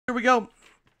Here we go.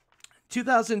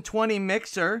 2020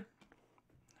 Mixer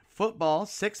Football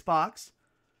 6-box.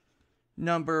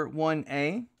 Number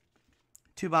 1A.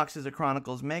 2 boxes of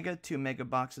Chronicles Mega. 2 mega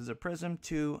boxes of Prism.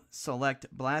 2 Select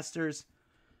Blasters.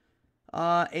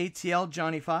 ATL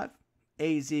Johnny 5.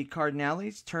 AZ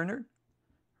Cardinales Turner.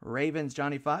 Ravens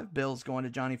Johnny 5. Bills going to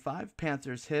Johnny 5.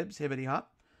 Panthers Hibbs Hibbity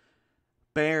Hop.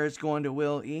 Bears going to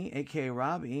Will E, a.k.a.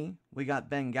 Rob E. We got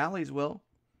Bengals Will.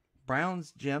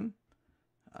 Browns Jim.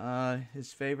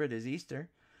 His favorite is Easter.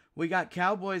 We got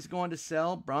Cowboys going to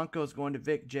Sell. Broncos going to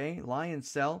Vic J. Lions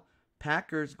Sell.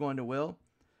 Packers going to Will.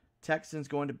 Texans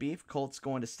going to Beef. Colts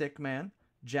going to Stickman.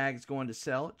 Jags going to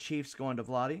Sell. Chiefs going to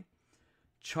Vladdy.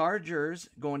 Chargers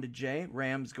going to Jay.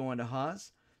 Rams going to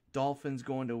Haas. Dolphins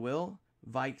going to Will.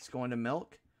 Vikes going to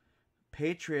Milk.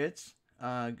 Patriots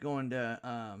going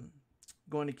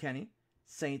to Kenny.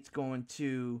 Saints going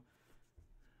to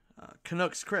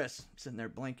Canucks Chris. Sitting there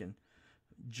blinking.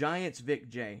 Giants Vic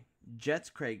J.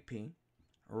 Jets Craig P.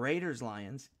 Raiders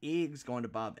Lions. Eags going to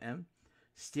Bob M.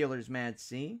 Steelers Mad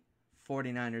C.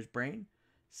 49ers Brain.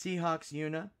 Seahawks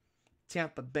Una.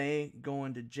 Tampa Bay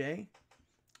going to Jay.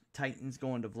 Titans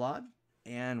going to Vlad.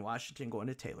 And Washington going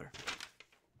to Taylor.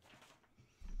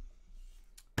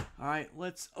 All right,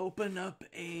 let's open up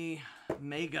a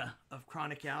mega of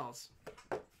Chronic Owls.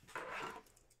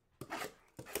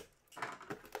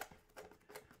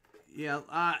 Yeah,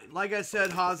 like I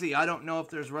said, Hazy, I don't know if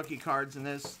there's rookie cards in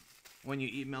this when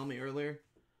you emailed me earlier.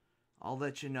 I'll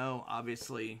let you know,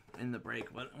 obviously, in the break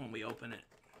when we open it.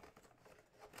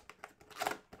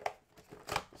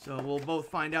 So we'll both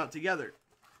find out together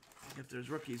if there's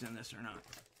rookies in this or not.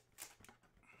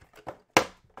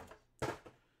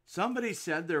 Somebody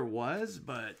said there was,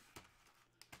 but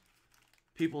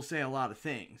people say a lot of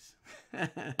things.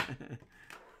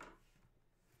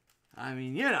 I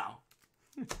mean, you know.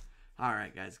 All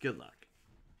right, guys, good luck.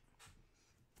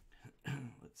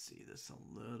 Let's see this a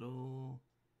little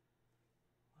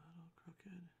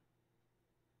crooked.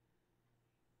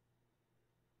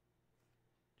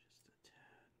 Just a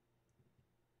tad.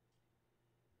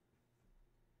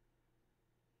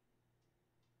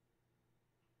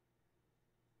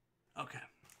 Okay.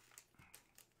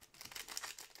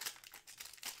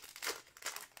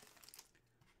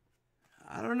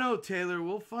 I don't know, Taylor.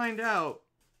 We'll find out.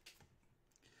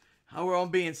 Oh, we're all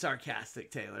being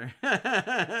sarcastic, Taylor.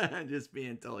 Just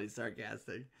being totally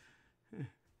sarcastic.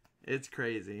 It's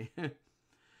crazy.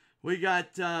 We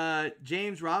got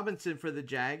James Robinson for the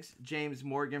Jags. James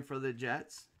Morgan for the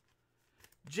Jets.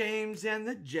 James and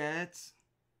the Jets.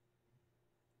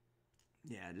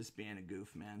 Yeah, just being a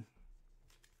goof, man.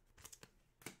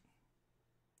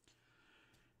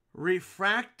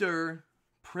 Refractor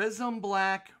Prism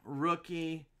Black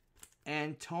rookie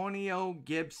Antonio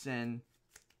Gibson.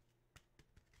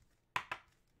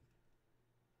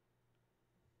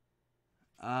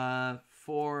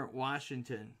 For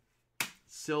Washington.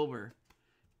 Silver.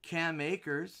 Cam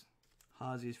Akers,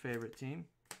 Hazy's favorite team.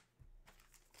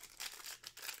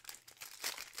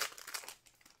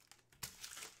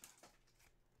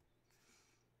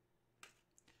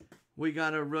 We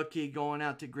got a rookie going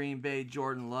out to Green Bay,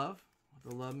 Jordan Love,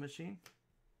 with the Love Machine.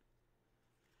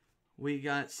 We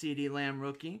got CeeDee Lamb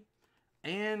rookie.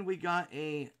 And we got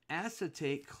a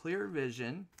acetate clear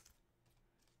vision.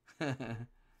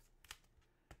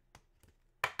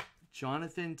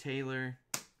 Jonathan Taylor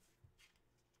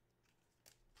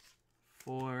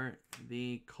for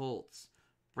the Colts.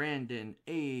 Brandon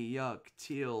Ayuk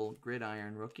Teal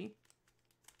Gridiron rookie.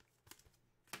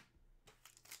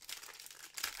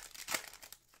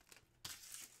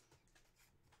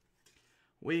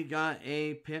 We got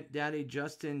a Pimp Daddy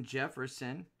Justin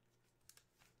Jefferson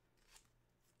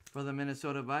for the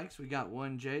Minnesota Vikes. We got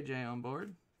one JJ on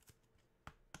board.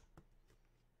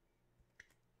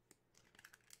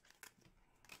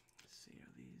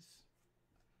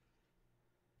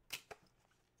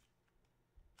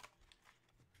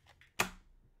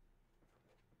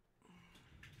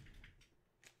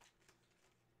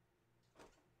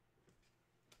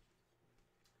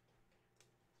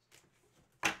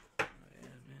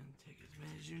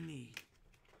 You need.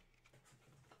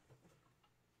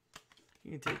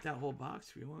 You can take that whole box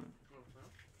if you want.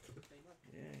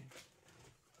 Yeah.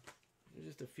 There's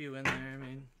just a few in there, I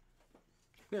mean.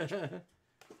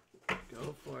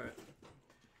 Go for it.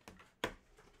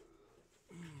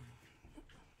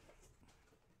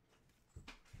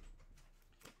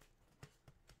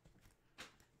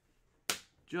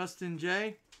 Justin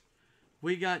J.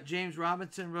 We got James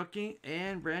Robinson rookie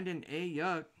and Brandon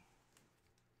Ayuk.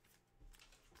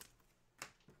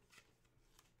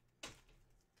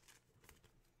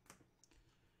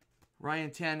 Ryan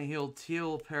Tannehill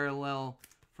teal parallel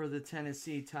for the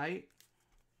Tennessee Titans.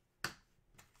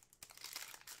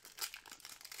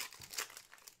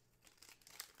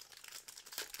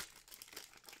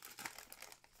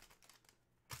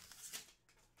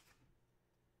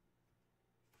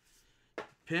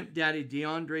 Pimp Daddy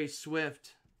DeAndre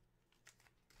Swift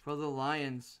for the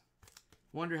Lions.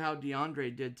 Wonder how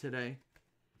DeAndre did today.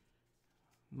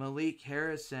 Malik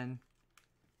Harrison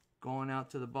going out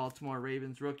to the Baltimore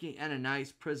Ravens rookie. And a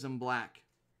nice Prism Black.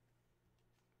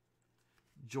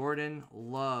 Jordan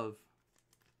Love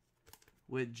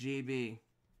with GB.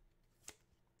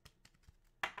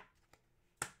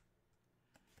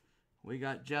 We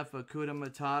got Jeff Okuda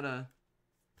Matata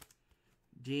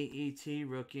DET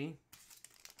rookie.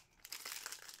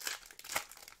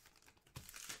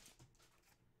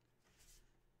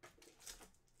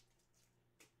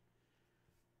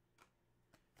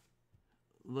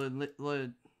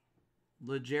 L'Jarius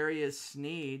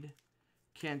Sneed,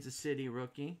 Kansas City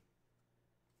rookie.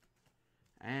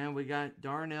 And we got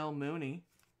Darnell Mooney.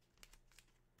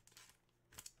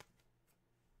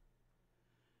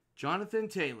 Jonathan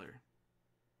Taylor.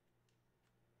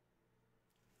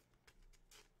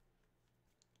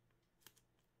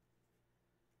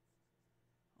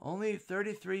 Only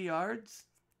 33 yards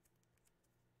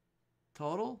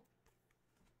total.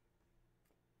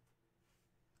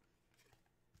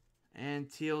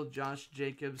 And teal Josh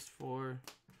Jacobs for...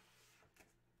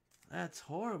 That's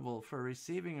horrible for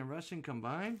receiving and rushing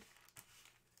combined.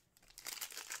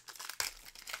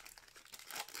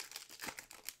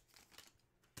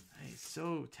 He's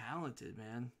so talented,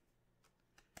 man.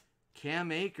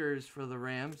 Cam Akers for the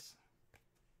Rams.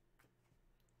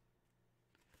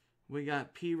 We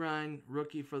got P. Ryan,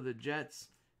 rookie for the Jets.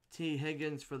 T.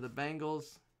 Higgins for the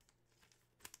Bengals.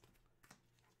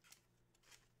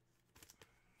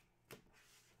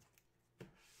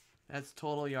 That's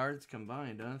total yards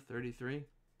combined, huh? 33.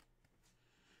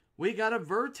 We got a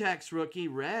Vertex rookie,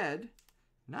 red.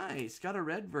 Nice. Got a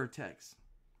red Vertex.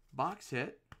 Box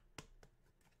hit.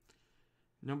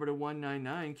 Number to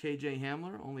 199, KJ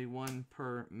Hamler. Only one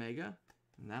per mega.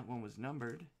 And that one was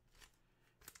numbered.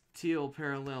 Teal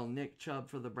parallel Nick Chubb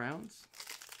for the Browns.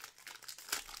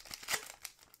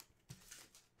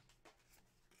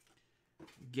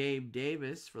 Gabe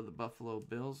Davis for the Buffalo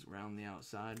Bills. Round the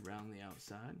outside, round the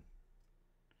outside.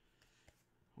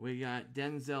 We got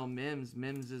Denzel Mims.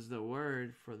 Mims is the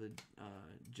word for the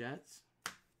Jets.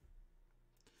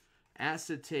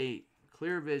 Acetate,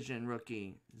 Clear Vision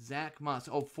rookie. Zach Moss.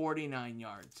 Oh, 49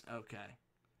 yards. Okay.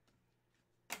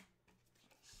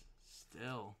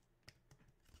 Still.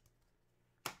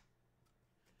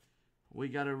 We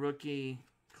got a rookie,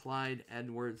 Clyde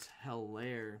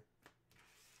Edwards-Helaire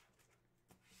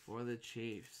for the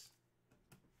Chiefs.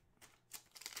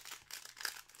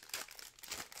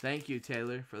 Thank you,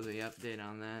 Taylor, for the update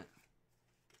on that.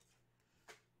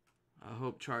 I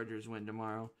hope Chargers win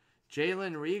tomorrow.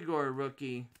 Jalen Reagor,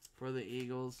 rookie for the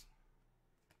Eagles.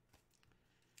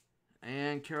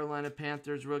 And Carolina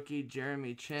Panthers rookie,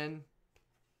 Jeremy Chin.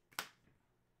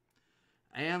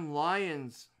 And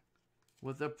Lions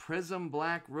with a Prism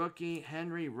Black rookie,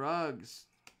 Henry Ruggs.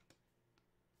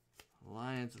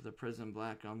 Lions with a Prism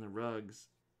Black on the Ruggs.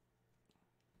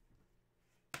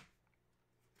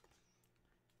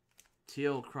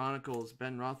 Teal Chronicles,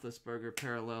 Ben Roethlisberger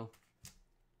parallel.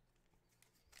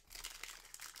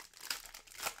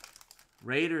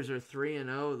 Raiders are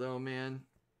 3-0 though, man.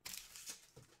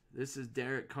 This is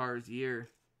Derek Carr's year.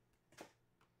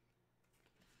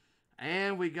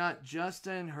 And we got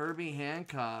Justin Herbie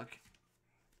Hancock.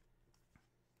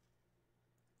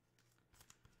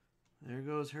 There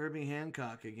goes Herbie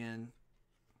Hancock again.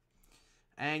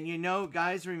 And you know,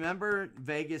 guys, remember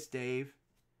Vegas Dave?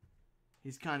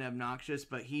 He's kind of obnoxious,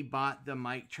 but he bought the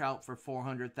Mike Trout for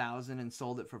 $400,000 and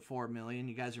sold it for $4 million.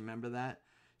 You guys remember that?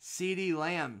 CeeDee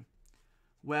Lamb.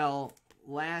 Well,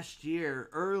 last year,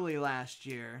 early last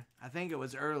year, I think it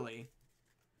was early,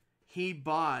 he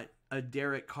bought a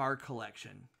Derek Carr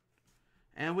collection.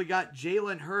 And we got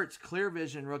Jalen Hurts, Clear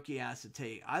Vision rookie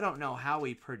acetate. I don't know how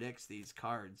he predicts these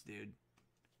cards, dude.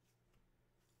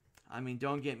 I mean,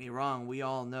 don't get me wrong. We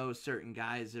all know certain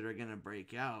guys that are going to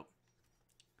break out.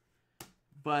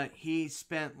 But he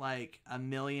spent like $1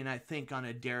 million, I think, on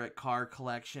a Derek Carr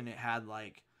collection. It had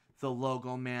like the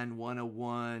Logo Man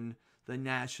 101, the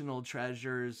National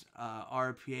Treasures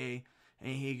RPA.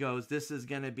 And he goes, this is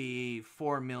going to be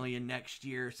 $4 million next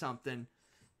year or something.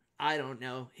 I don't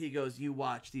know. He goes, you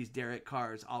watch these Derek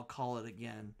Carrs. I'll call it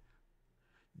again.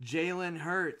 Jalen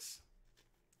Hurts.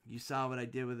 You saw what I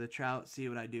did with the Trout. See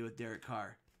what I do with Derek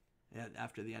Carr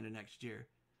after the end of next year.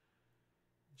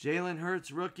 Jalen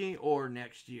Hurts rookie or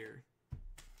next year.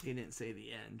 He didn't say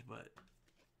the end, but.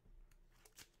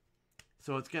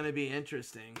 So it's going to be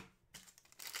interesting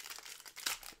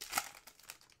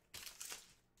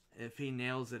if he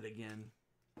nails it again.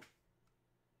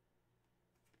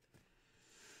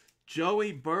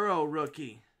 Joey Burrow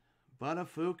rookie.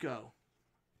 Buttafuoco.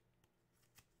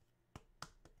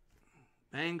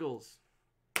 Bengals.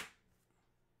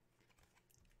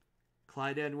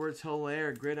 Clyde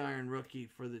Edwards-Helaire, gridiron rookie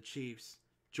for the Chiefs.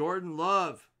 Jordan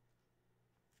Love.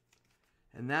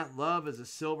 And that Love is a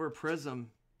silver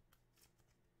prism.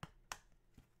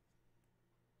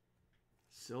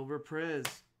 Silver Priz.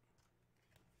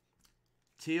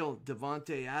 Teal,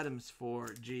 Devontae Adams for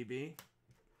GB.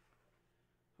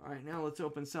 All right, now let's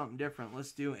open something different.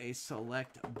 Let's do a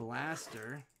select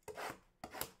blaster.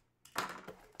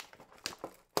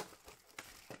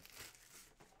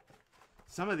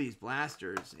 Some of these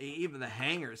blasters, even the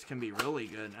hangers, can be really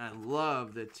good. I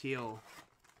love the teal.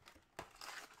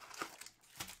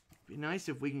 Be nice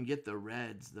if we can get the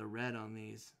reds, the red on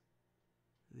these.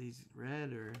 Are these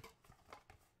red or...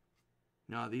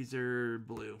 No, these are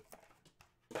blue.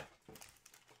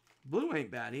 Blue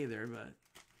ain't bad either, but...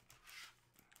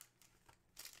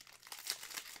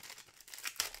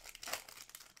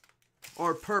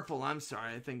 Or purple, I'm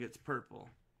sorry. I think it's purple.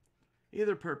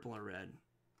 Either purple or red.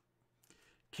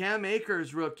 Cam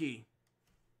Akers rookie.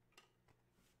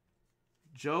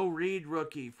 Joe Reed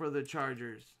rookie for the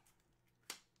Chargers.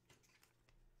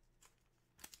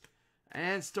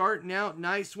 And starting out,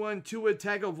 nice one, Tua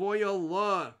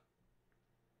Tagovailoa.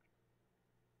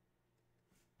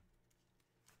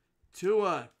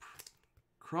 Tua,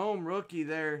 chrome rookie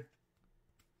there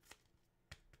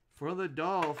for the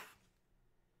Dolph.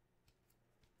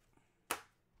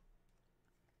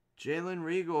 Jalen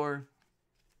Reagor,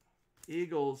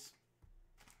 Eagles.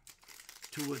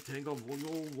 Tua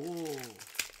Tagovailoa.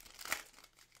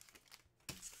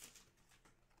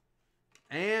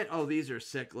 And, oh, these are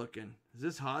sick looking. Is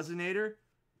this Hosinator?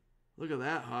 Look at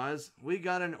that, Haas. We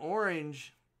got an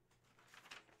orange.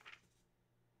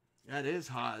 That is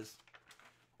Haas.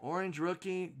 Orange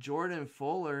rookie, Jordan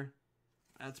Fuller.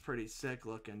 That's pretty sick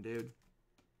looking, dude.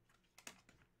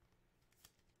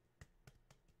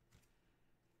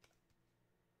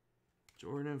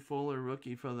 Jordan Fuller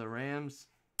rookie for the Rams.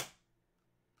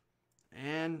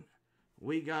 And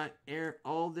we got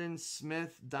Aldon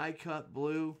Smith die cut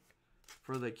blue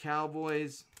for the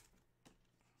Cowboys.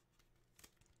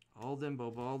 Alden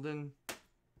Bobalden.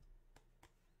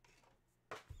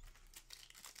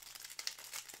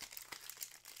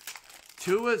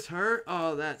 Tua's hurt.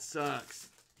 Oh, that sucks.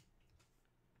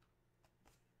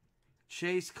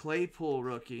 Chase Claypool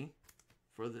rookie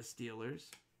for the Steelers.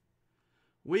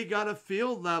 We got a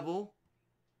field level.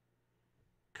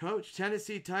 Coach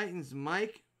Tennessee Titans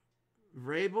Mike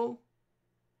Vrabel.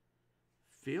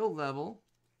 Field level.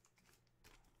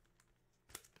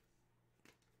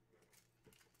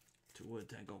 Tua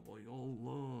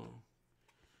Tagovailoa.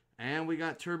 And we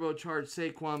got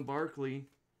turbocharged Saquon Barkley.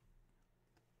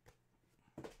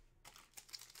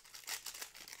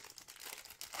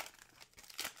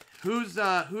 Who's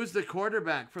the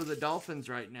quarterback for the Dolphins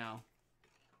right now?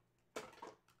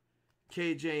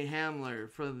 KJ Hamler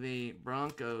for the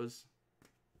Broncos.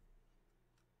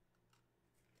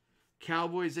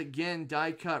 Cowboys again,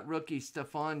 die cut rookie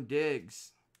Stephon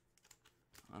Diggs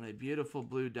on a beautiful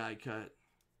blue die cut.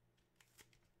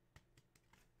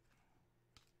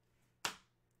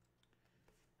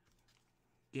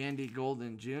 Gandy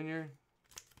Golden Jr.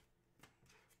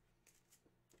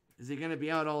 Is he going to be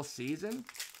out all season?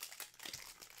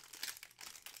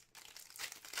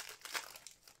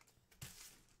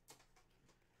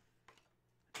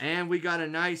 And we got a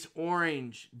nice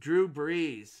orange Drew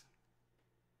Brees.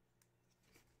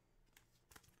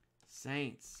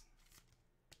 Saints.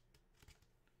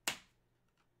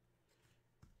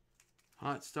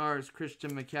 Hot Stars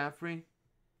Christian McCaffrey.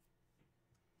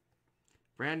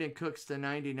 Brandon Cooks to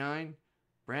 99.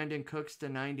 Brandon Cooks to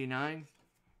 99.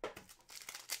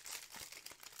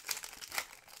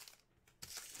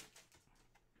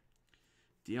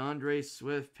 DeAndre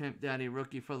Swift, Pimp Daddy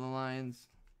rookie for the Lions.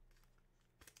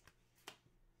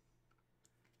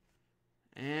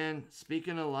 And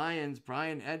speaking of Lions,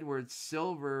 Brian Edwards,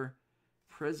 silver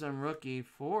prism rookie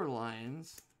for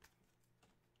Lions.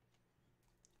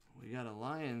 We got a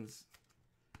Lions.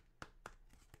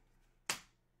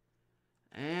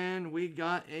 And we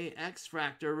got a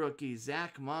X-Fractor rookie,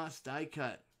 Zach Moss die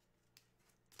cut.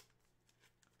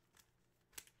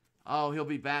 Oh, he'll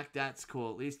be back. That's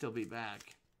cool. At least he'll be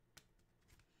back.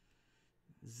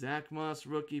 Zach Moss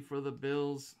rookie for the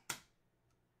Bills.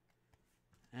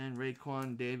 And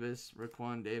Raquan Davis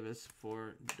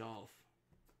for Dolph.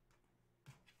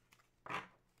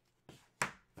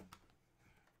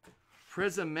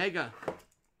 Prism Mega.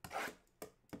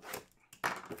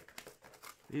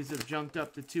 These have jumped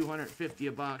up to $250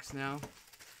 a box now.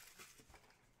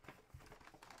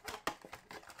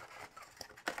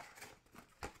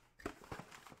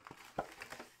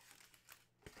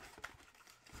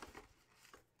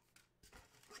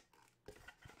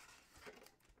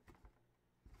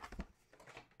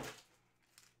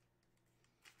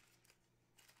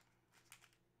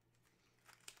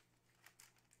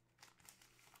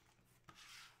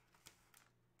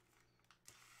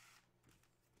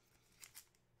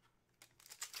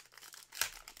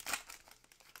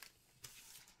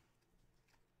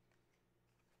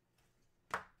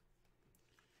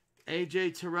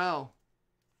 AJ Terrell,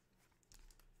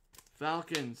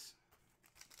 Falcons.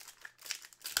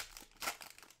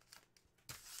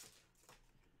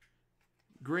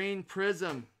 Green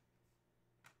Prism,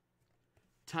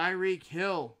 Tyreek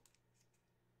Hill,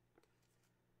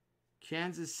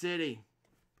 Kansas City.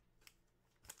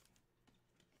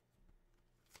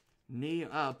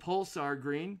 Pulsar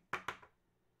Green,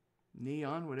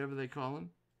 Neon, whatever they call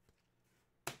him.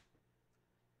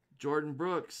 Jordan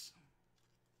Brooks,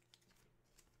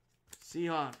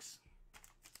 Seahawks.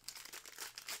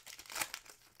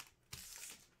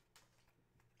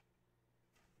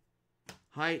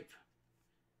 Hype,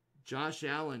 Josh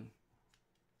Allen.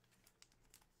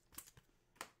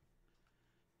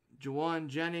 Juwan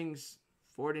Jennings,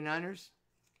 49ers.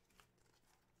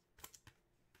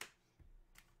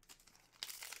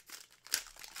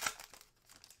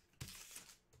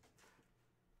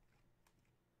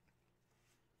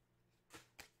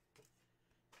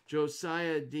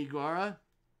 Josiah DeGuara,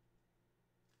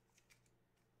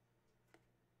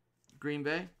 Green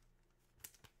Bay.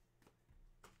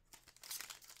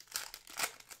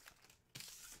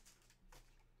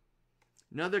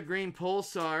 Another green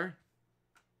Pulsar,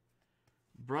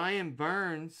 Brian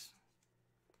Burns,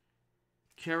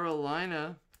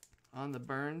 Carolina on the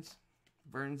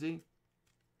Burnsy.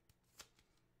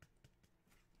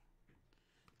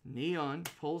 Neon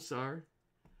Pulsar,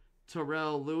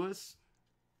 Terrell Lewis.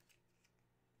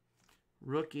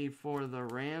 Rookie for the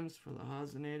Rams, for the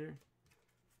Hosinator.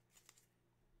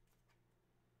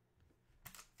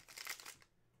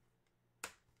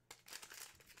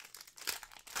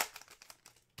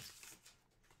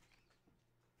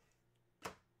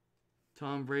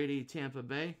 Tom Brady, Tampa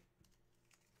Bay.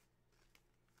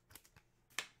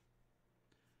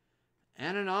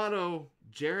 And an auto,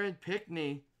 Jared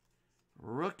Pickney.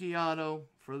 Rookie auto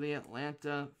for the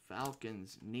Atlanta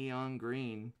Falcons, neon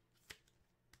green.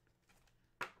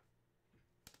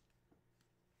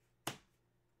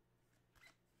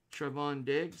 Trevon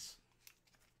Diggs,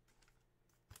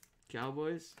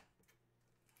 Cowboys.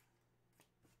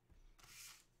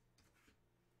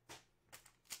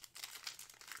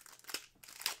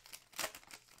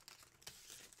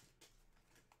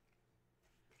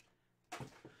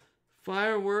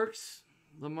 Fireworks,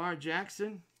 Lamar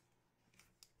Jackson,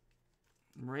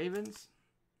 Ravens,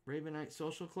 Ravenite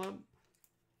Social Club.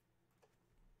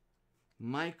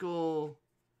 Michael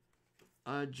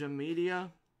Jamedia,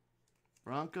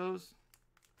 Broncos,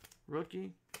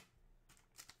 rookie.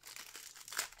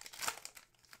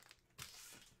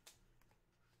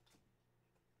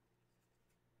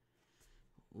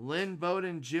 Lynn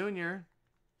Bowden Jr.,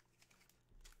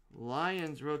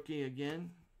 Lions rookie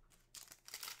again.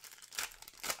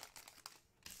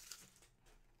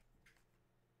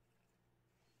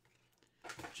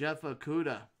 Jeff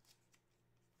Okudah.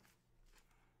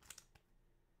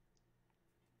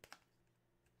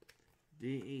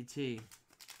 DET.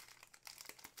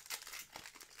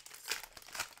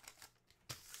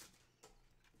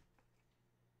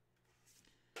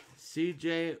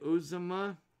 CJ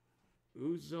Uzoma.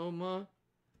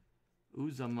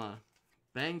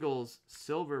 Bengals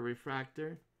silver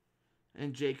refractor.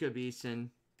 And Jacob Eason,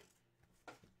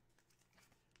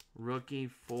 rookie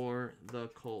for the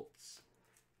Colts.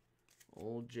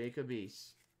 Old Jacob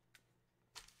East.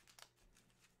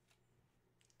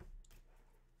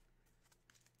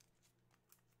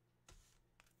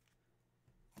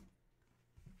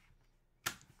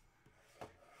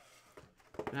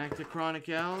 Back to Chronic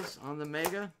Owls on the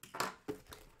Mega.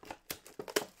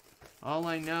 All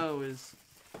I know is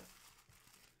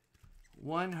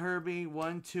one Herbie,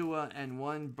 one Tua, and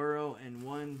one Burrow, and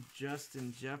one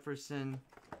Justin Jefferson.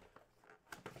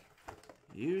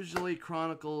 Usually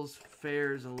Chronicles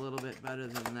fares a little bit better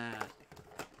than that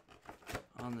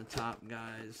on the top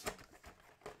guys.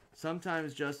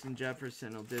 Sometimes Justin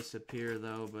Jefferson will disappear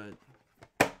though,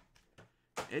 but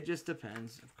It just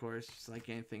depends, of course, just like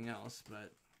anything else,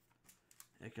 but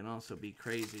it can also be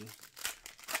crazy.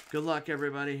 Good luck,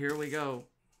 everybody. Here we go.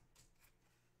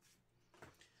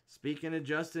 Speaking of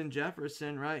Justin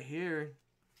Jefferson right here,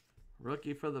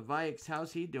 rookie for the Vikes.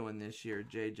 How's he doing this year,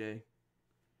 JJ?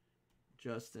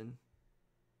 Justin.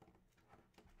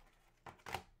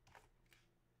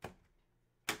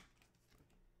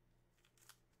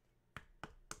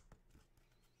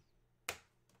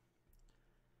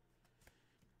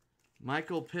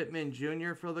 Michael Pittman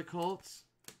Jr. for the Colts.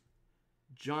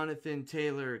 Jonathan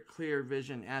Taylor, Clear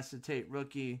Vision Acetate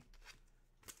rookie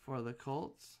for the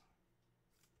Colts.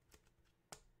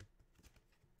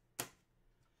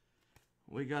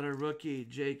 We got a rookie,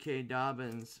 J.K.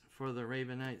 Dobbins for the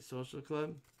Ravenite Social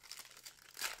Club.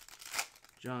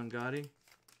 John Gotti.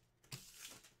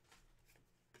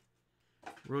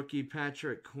 Rookie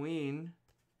Patrick Queen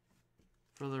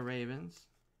for the Ravens.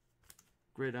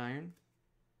 Gridiron.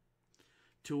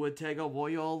 Tua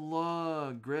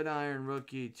Tagovailoa, Gridiron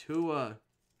rookie, Tua.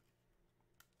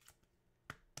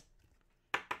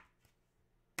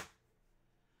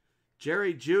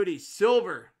 Jerry Jeudy,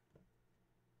 silver.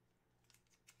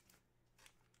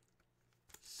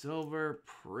 Silver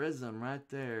prism right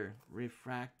there.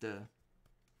 Refracta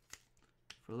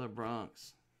for the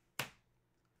Bronx.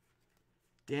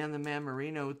 Dan the Man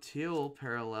Marino, teal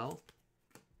parallel.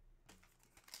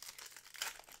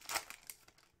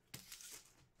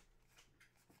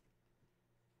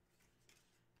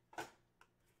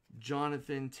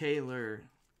 Jonathan Taylor,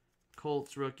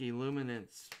 Colts rookie,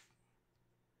 Luminance.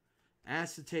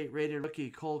 Acetate rated rookie,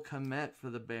 Cole Kmet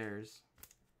for the Bears.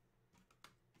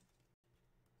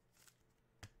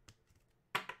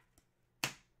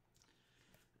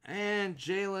 And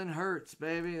Jalen Hurts,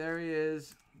 baby. There he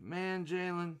is. Man,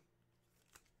 Jalen.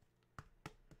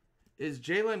 Is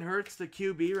Jalen Hurts the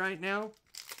QB right now?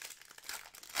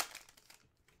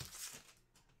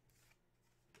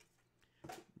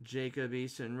 Jacob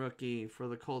Eason, rookie for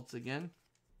the Colts again.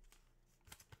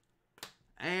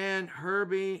 And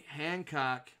Herbie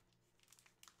Hancock,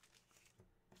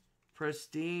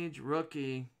 Prestige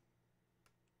rookie.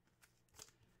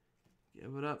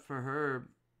 Give it up for Herb.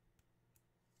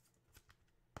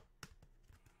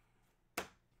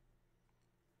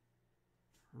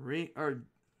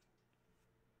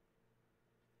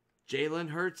 Jalen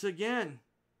Hurts again.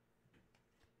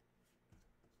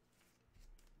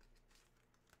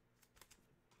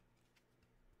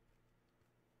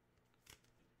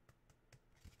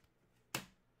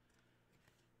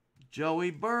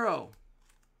 Joey Burrow.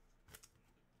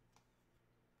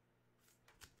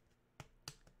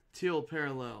 Teal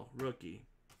parallel, rookie.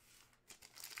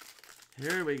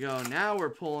 Here we go. Now we're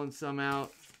pulling some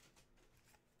out.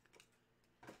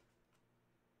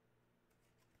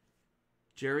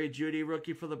 Jerry Jeudy,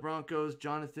 rookie for the Broncos.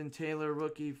 Jonathan Taylor,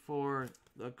 rookie for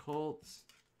the Colts.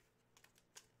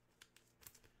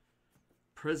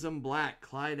 Prism Black,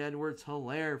 Clyde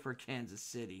Edwards-Helaire for Kansas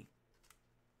City.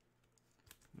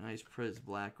 Nice Prism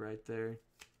Black right there.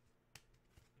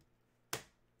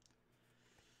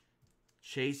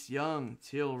 Chase Young,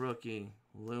 teal rookie,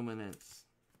 Luminance.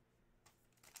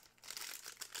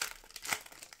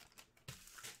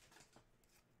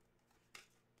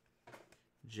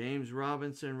 James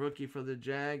Robinson, rookie for the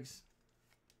Jags.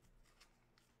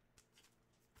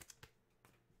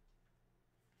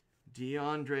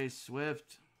 DeAndre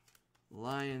Swift,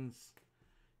 Lions.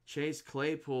 Chase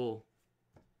Claypool,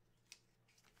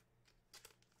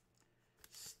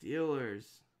 Steelers.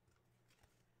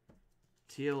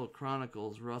 Teal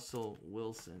Chronicles, Russell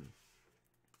Wilson,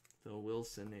 the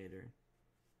Wilsonator.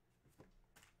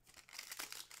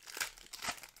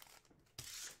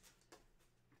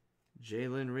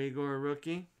 Jalen Reagor,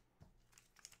 rookie.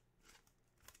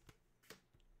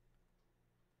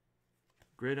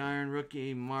 Gridiron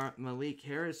rookie, Malik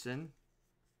Harrison.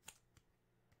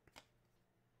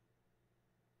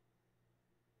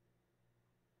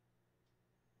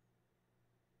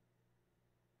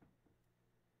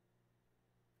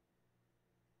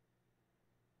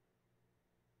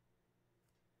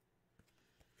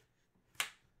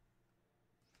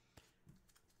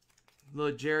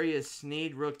 L'Jarius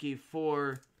Sneed, rookie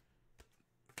for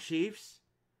Chiefs.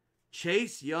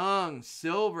 Chase Young,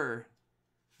 silver.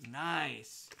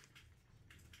 Nice.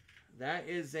 That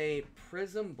is a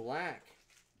Prism Black.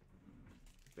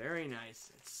 Very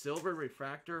nice. It's silver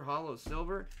refractor, hollow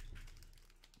silver.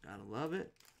 Gotta love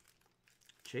it.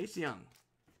 Chase Young.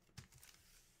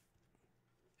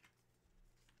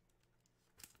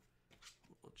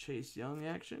 Little Chase Young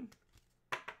action.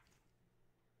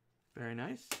 Very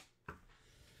nice.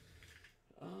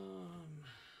 Let's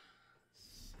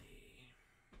see.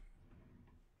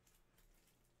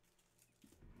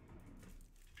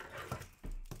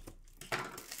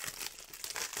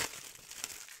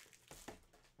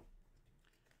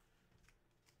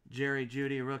 Jerry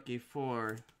Jeudy rookie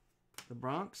for the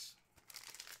Bronx.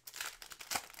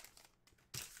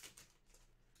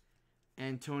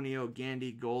 Antonio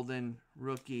Gandy golden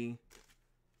rookie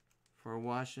for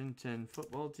Washington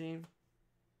football team.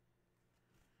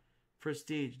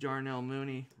 Prestige Darnell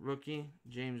Mooney rookie.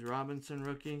 James Robinson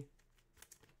rookie.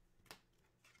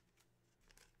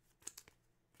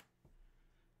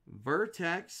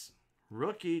 Vertex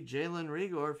rookie Jalen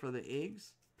Reagor for the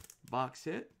Eagles. Box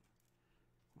hit.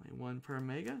 Only one per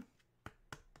mega.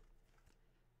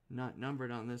 Not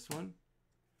numbered on this one.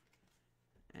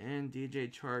 And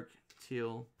DJ Chark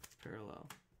teal parallel.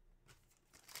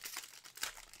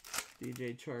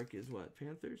 DJ Chark is what?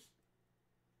 Panthers?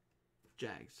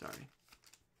 Jags, sorry.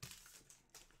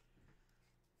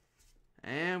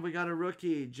 And we got a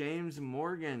rookie, James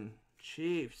Morgan,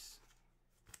 Chiefs.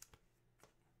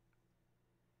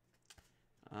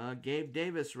 Gabe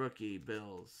Davis rookie,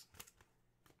 Bills.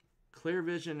 Clear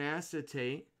Vision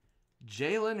acetate,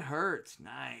 Jalen Hurts.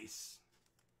 Nice.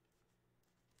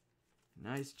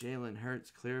 Nice Jalen Hurts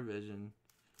Clear Vision.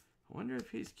 I wonder if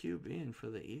he's QBing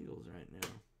for the Eagles right now.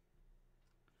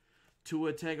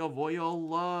 Tua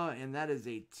Tagovailoa, and that is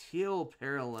a teal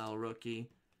parallel rookie.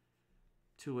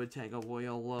 Tua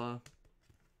Tagovailoa.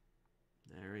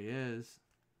 There he is.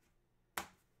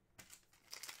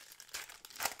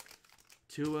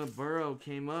 Tua Burrow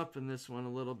came up in this one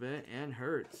a little bit, and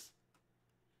Hurts.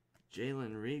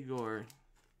 Jalen Reagor,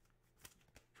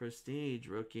 Prestige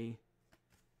rookie.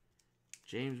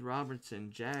 James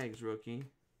Robertson, Jags rookie.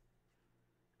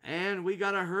 And we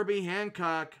got a Herbie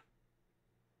Hancock.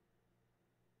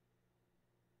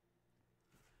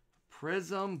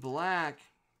 Prism Black.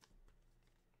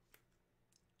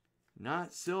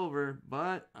 Not silver,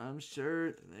 but I'm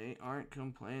sure they aren't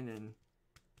complaining.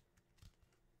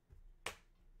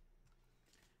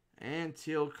 And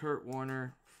teal Kurt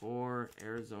Warner for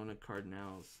Arizona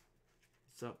Cardinals.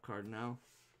 What's up, Cardinal?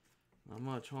 Not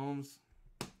much, Holmes.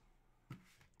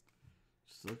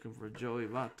 Just looking for Joey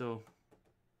Votto.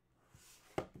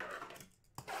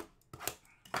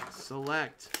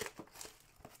 Select.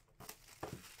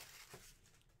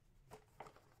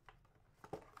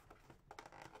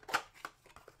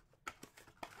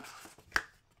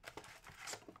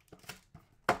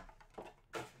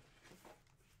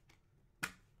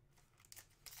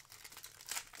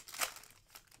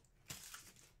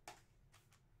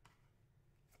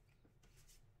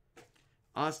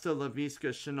 Asta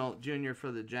Laviska Chenault Jr.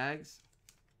 for the Jags.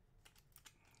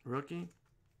 Rookie.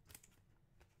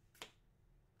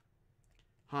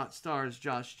 Hot Stars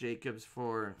Josh Jacobs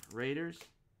for Raiders.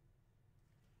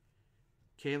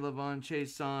 Calebon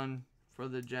Chason for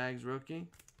the Jags rookie.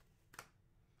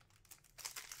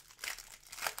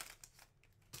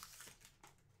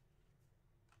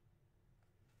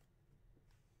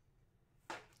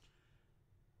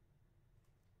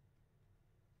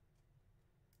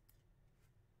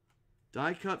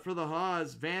 Die cut for the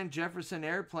Haws, Van Jefferson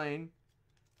Airplane.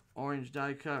 Orange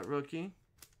die cut rookie.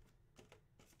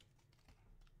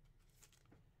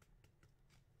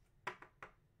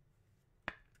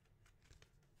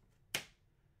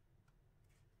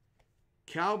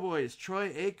 Cowboys, Troy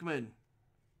Aikman.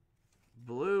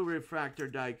 Blue refractor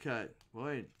die cut.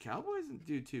 Boy, Cowboys didn't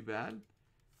do too bad.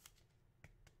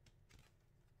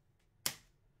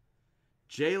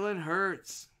 Jalen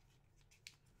Hurts.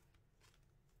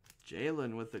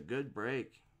 Jalen with a good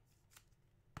break.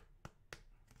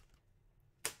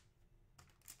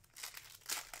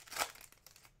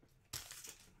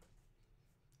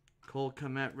 Cole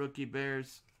Kmet, rookie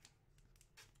Bears.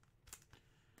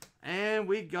 And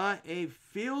we got a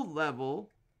field level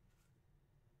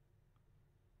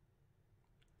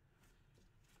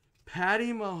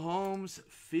Patty Mahomes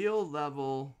field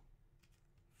level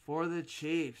for the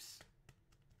Chiefs.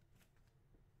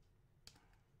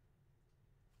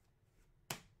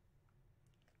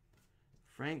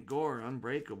 Frank Gore,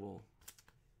 unbreakable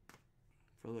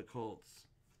for the Colts.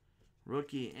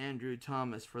 Rookie Andrew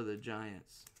Thomas for the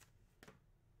Giants.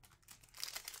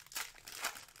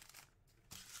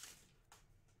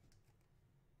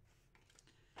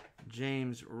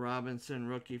 James Robinson,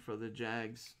 rookie for the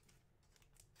Jags.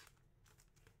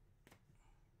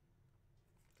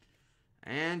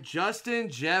 And Justin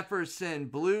Jefferson,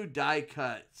 blue die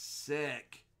cut.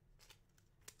 Sick.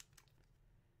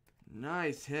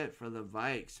 Nice hit for the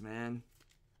Vikes, man.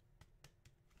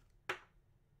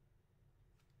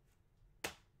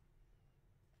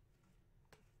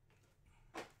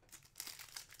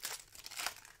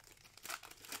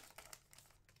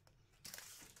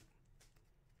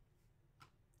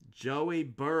 Joey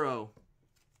Burrow.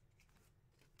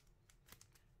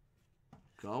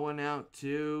 Going out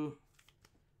to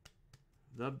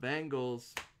the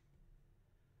Bengals.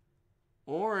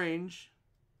 Orange.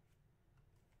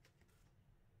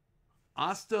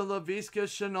 Asta La Vizca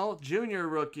Chenault Jr.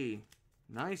 rookie.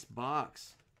 Nice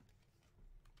box.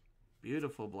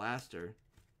 Beautiful blaster.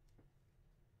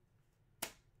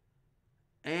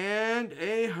 And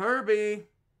a Herbie.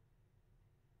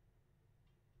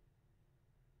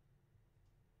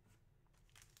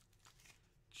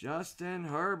 Justin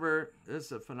Herbert. This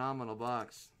is a phenomenal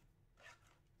box.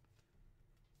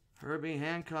 Herbie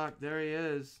Hancock, there he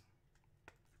is.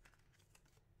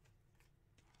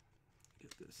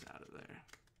 Get this out of there.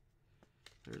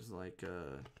 There's like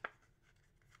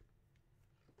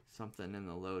something in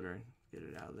the loader. Get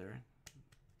it out of there.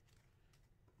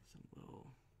 Some little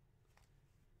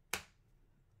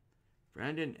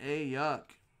Brandon A. Yuck.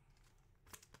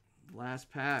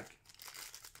 Last pack.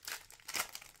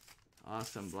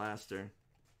 Awesome blaster.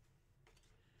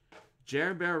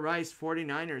 Jared Bear Rice,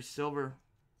 49ers, silver.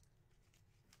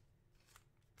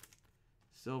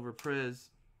 Silver Priz.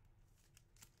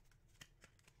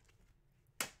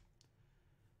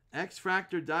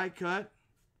 X-Fractor die cut.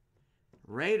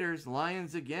 Raiders,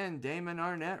 Lions again. Damon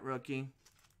Arnett rookie.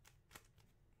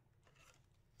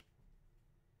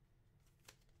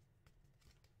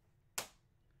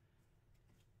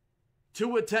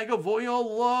 Tua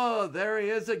Tagovailoa. There he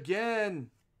is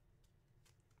again.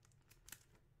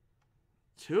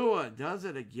 Tua does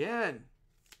it again.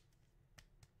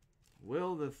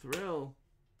 Will the Thrill.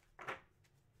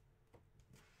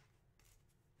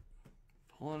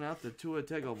 Pulling out the Tua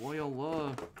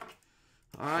Tagovailoa.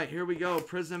 All right, here we go.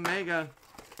 Prism Mega.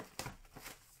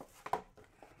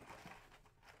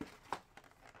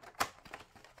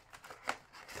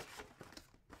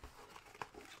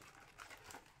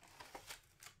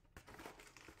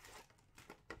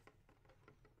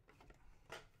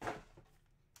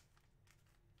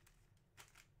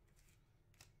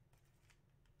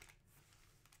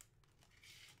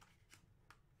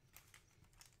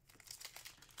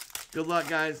 Good luck,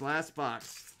 guys. Last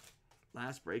box.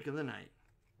 Last break of the night.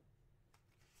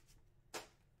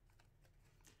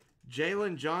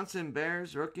 Jalen Johnson,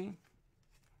 Bears, rookie.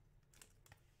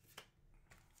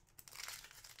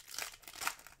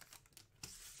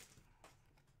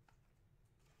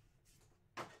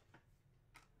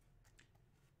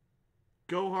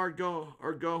 Go hard, go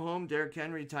or go home, Derrick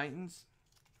Henry, Titans.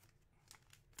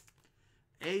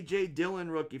 A.J.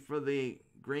 Dillon, rookie for the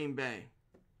Green Bay.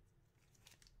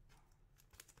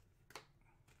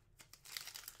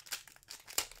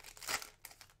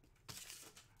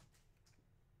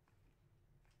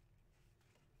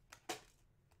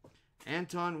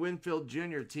 Anton Winfield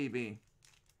Jr., TB.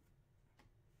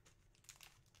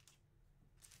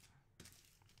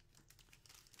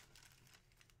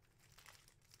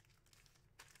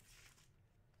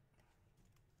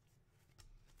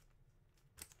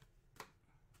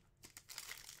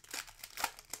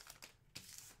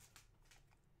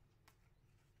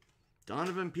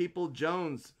 Donovan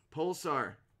People-Jones,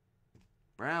 Pulsar,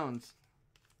 Browns.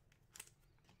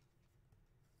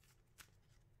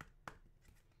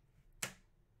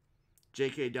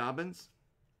 J.K. Dobbins,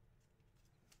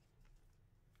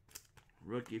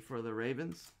 rookie for the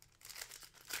Ravens.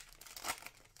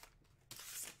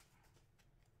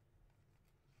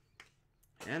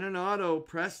 And an auto,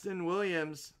 Preston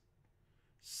Williams,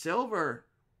 silver.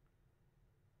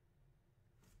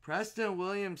 Preston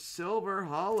Williams, silver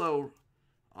hollow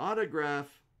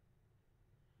autograph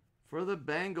for the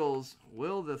Bengals.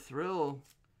 Will the Thrill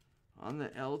on the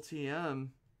LTM.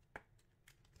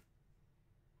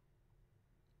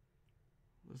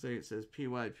 Looks like it says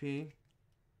PYP.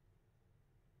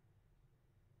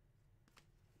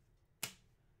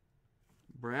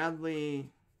 Bradley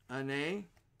Ane,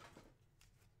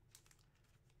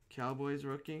 Cowboys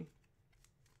rookie.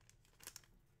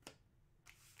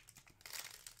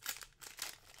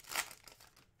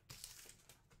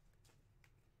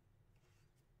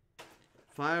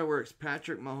 Fireworks,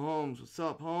 Patrick Mahomes. What's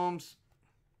up, Holmes?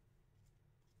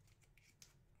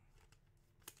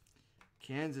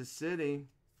 Kansas City.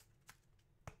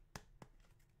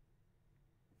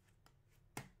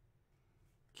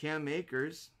 Cam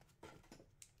Akers.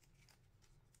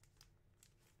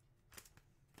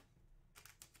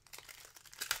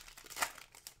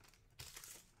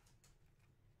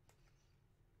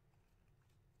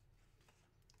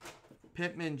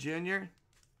 Pittman Jr.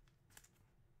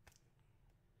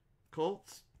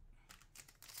 Colts.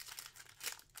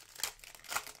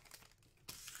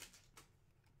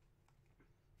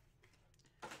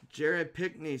 Jared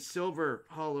Pickney, silver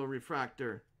hollow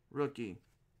refractor, rookie.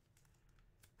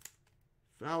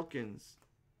 Falcons.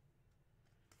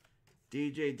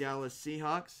 DJ Dallas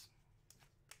Seahawks.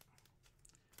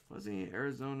 Wasn't he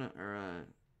Arizona or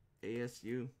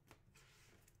ASU?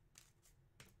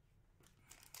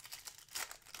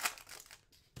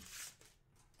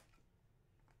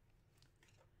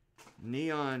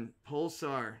 Neon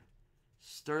Pulsar.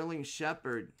 Sterling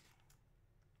Shepard.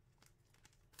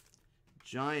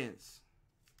 Giants.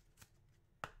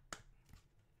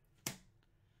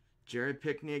 Jared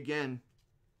Pickney again.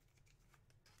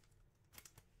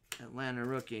 Atlanta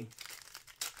rookie.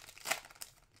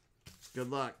 Good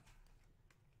luck.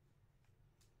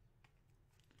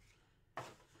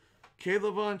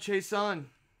 Caleb Chason.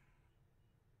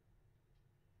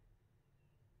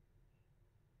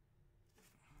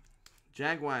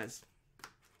 Jaguars.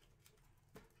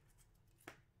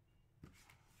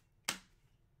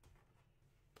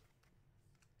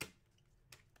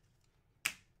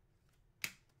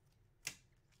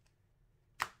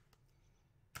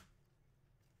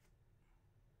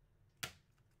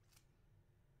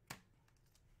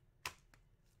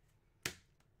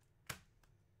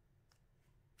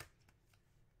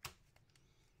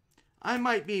 I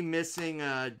might be missing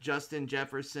Justin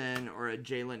Jefferson or a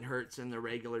Jalen Hurts in the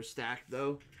regular stack,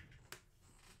 though.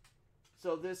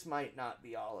 So this might not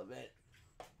be all of it.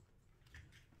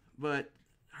 But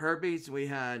Herbies, we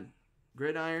had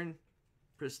Gridiron,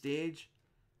 Prestige,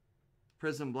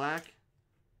 Prism Black,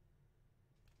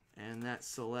 and that's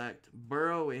Select.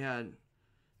 Burrow, we had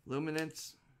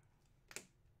Luminance,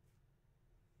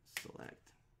 Select.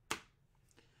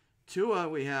 Tua,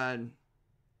 we had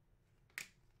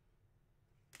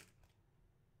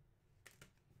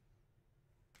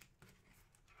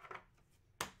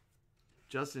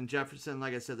Justin Jefferson.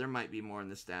 Like I said, there might be more in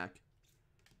the stack.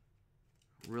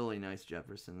 Really nice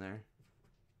Jefferson there.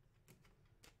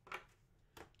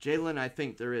 Jalen, I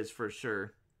think there is for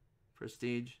sure.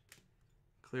 Prestige.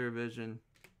 Clear Vision.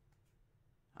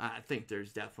 I think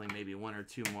there's definitely maybe one or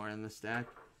two more in the stack.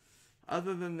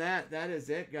 Other than that, that is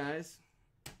it, guys.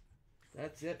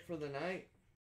 That's it for the night.